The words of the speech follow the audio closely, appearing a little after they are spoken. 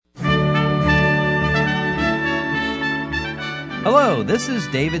Hello, this is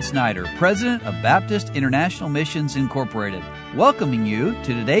David Snyder, President of Baptist International Missions Incorporated, welcoming you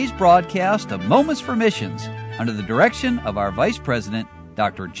to today's broadcast of Moments for Missions under the direction of our Vice President,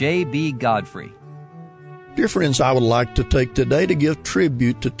 Dr. J.B. Godfrey. Dear friends, I would like to take today to give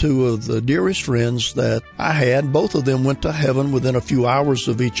tribute to two of the dearest friends that I had. Both of them went to heaven within a few hours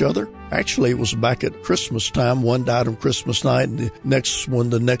of each other. Actually, it was back at Christmas time. One died on Christmas night and the next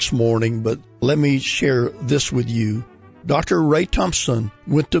one the next morning. But let me share this with you. Dr. Ray Thompson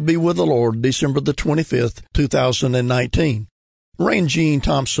went to be with the Lord December the 25th, 2019. Ray and Jean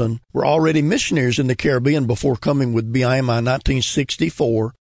Thompson were already missionaries in the Caribbean before coming with BIMI in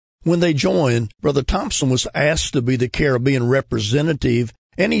 1964. When they joined, Brother Thompson was asked to be the Caribbean representative,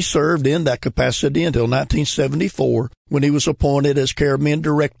 and he served in that capacity until 1974, when he was appointed as Caribbean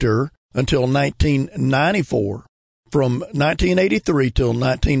director until 1994. From 1983 till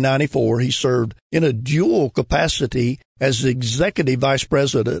 1994, he served in a dual capacity as Executive Vice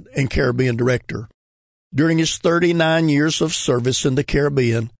President and Caribbean Director. During his 39 years of service in the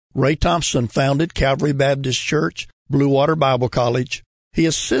Caribbean, Ray Thompson founded Calvary Baptist Church, Blue Water Bible College. He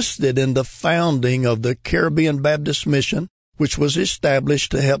assisted in the founding of the Caribbean Baptist Mission, which was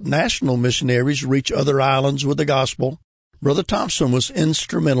established to help national missionaries reach other islands with the gospel. Brother Thompson was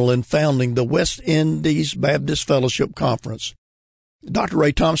instrumental in founding the West Indies Baptist Fellowship Conference. Dr.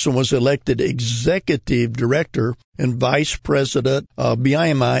 Ray Thompson was elected Executive Director and Vice President of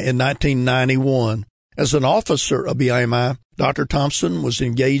BIMI in 1991. As an officer of BIMI, Dr. Thompson was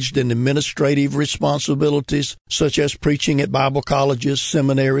engaged in administrative responsibilities such as preaching at Bible colleges,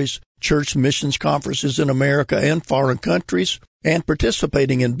 seminaries, church missions conferences in America and foreign countries, and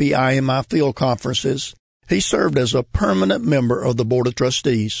participating in BIMI field conferences. He served as a permanent member of the Board of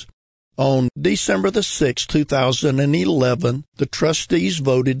Trustees. On December the 6th, 2011, the trustees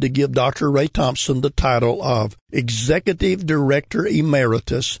voted to give Dr. Ray Thompson the title of Executive Director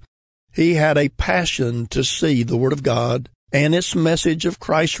Emeritus. He had a passion to see the Word of God and its message of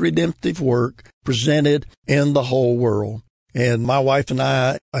Christ's redemptive work presented in the whole world. And my wife and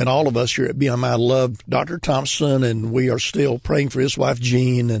I, and all of us here at BIMI, loved Dr. Thompson, and we are still praying for his wife,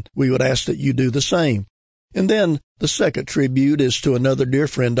 Jean, and we would ask that you do the same. And then the second tribute is to another dear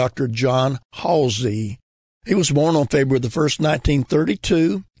friend, Dr. John Halsey. He was born on February the 1st,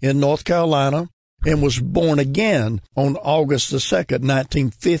 1932 in North Carolina and was born again on August the 2nd,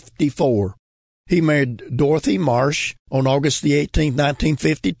 1954. He married Dorothy Marsh on August the 18th,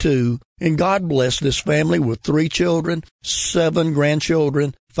 1952, and God blessed this family with 3 children, 7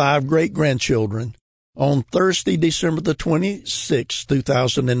 grandchildren, 5 great-grandchildren. On Thursday, December the 26th,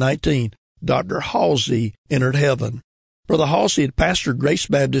 2019, Dr. Halsey entered heaven. Brother Halsey had pastored Grace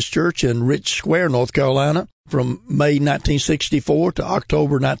Baptist Church in Rich Square, North Carolina, from May 1964 to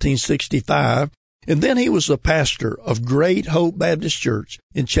October 1965, and then he was the pastor of Great Hope Baptist Church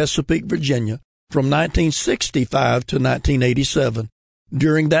in Chesapeake, Virginia, from 1965 to 1987.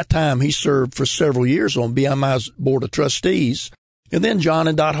 During that time, he served for several years on BIMI's Board of Trustees, and then John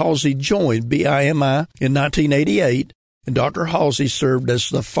and Dot Halsey joined BIMI in 1988, and Dr. Halsey served as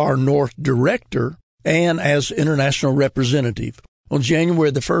the Far North Director and as International Representative. On January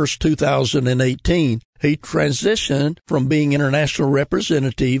the 1st, 2018, he transitioned from being International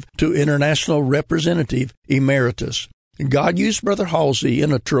Representative to International Representative Emeritus. And God used Brother Halsey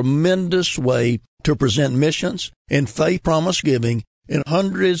in a tremendous way to present missions and faith promise giving in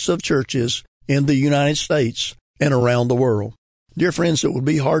hundreds of churches in the United States and around the world. Dear friends, it would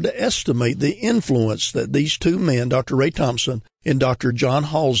be hard to estimate the influence that these two men, Dr. Ray Thompson and Dr. John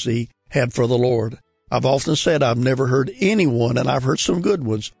Halsey, had for the Lord. I've often said I've never heard anyone, and I've heard some good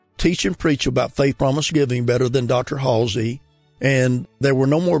ones, teach and preach about faith promise giving better than Dr. Halsey. And there were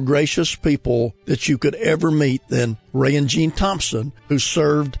no more gracious people that you could ever meet than Ray and Jean Thompson, who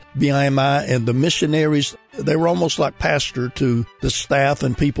served BIMI and the missionaries. They were almost like pastor to the staff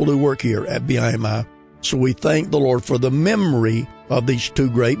and people who work here at BIMI. So we thank the Lord for the memory of these two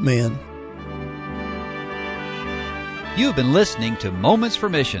great men. You've been listening to Moments for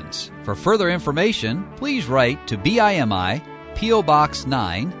Missions. For further information, please write to BIMI, P.O. Box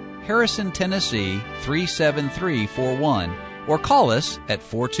 9, Harrison, Tennessee 37341, or call us at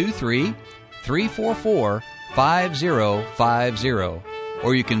 423-344-5050.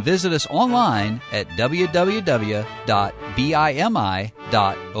 Or you can visit us online at www.bimi.org.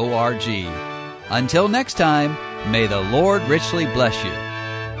 Until next time, may the Lord richly bless you.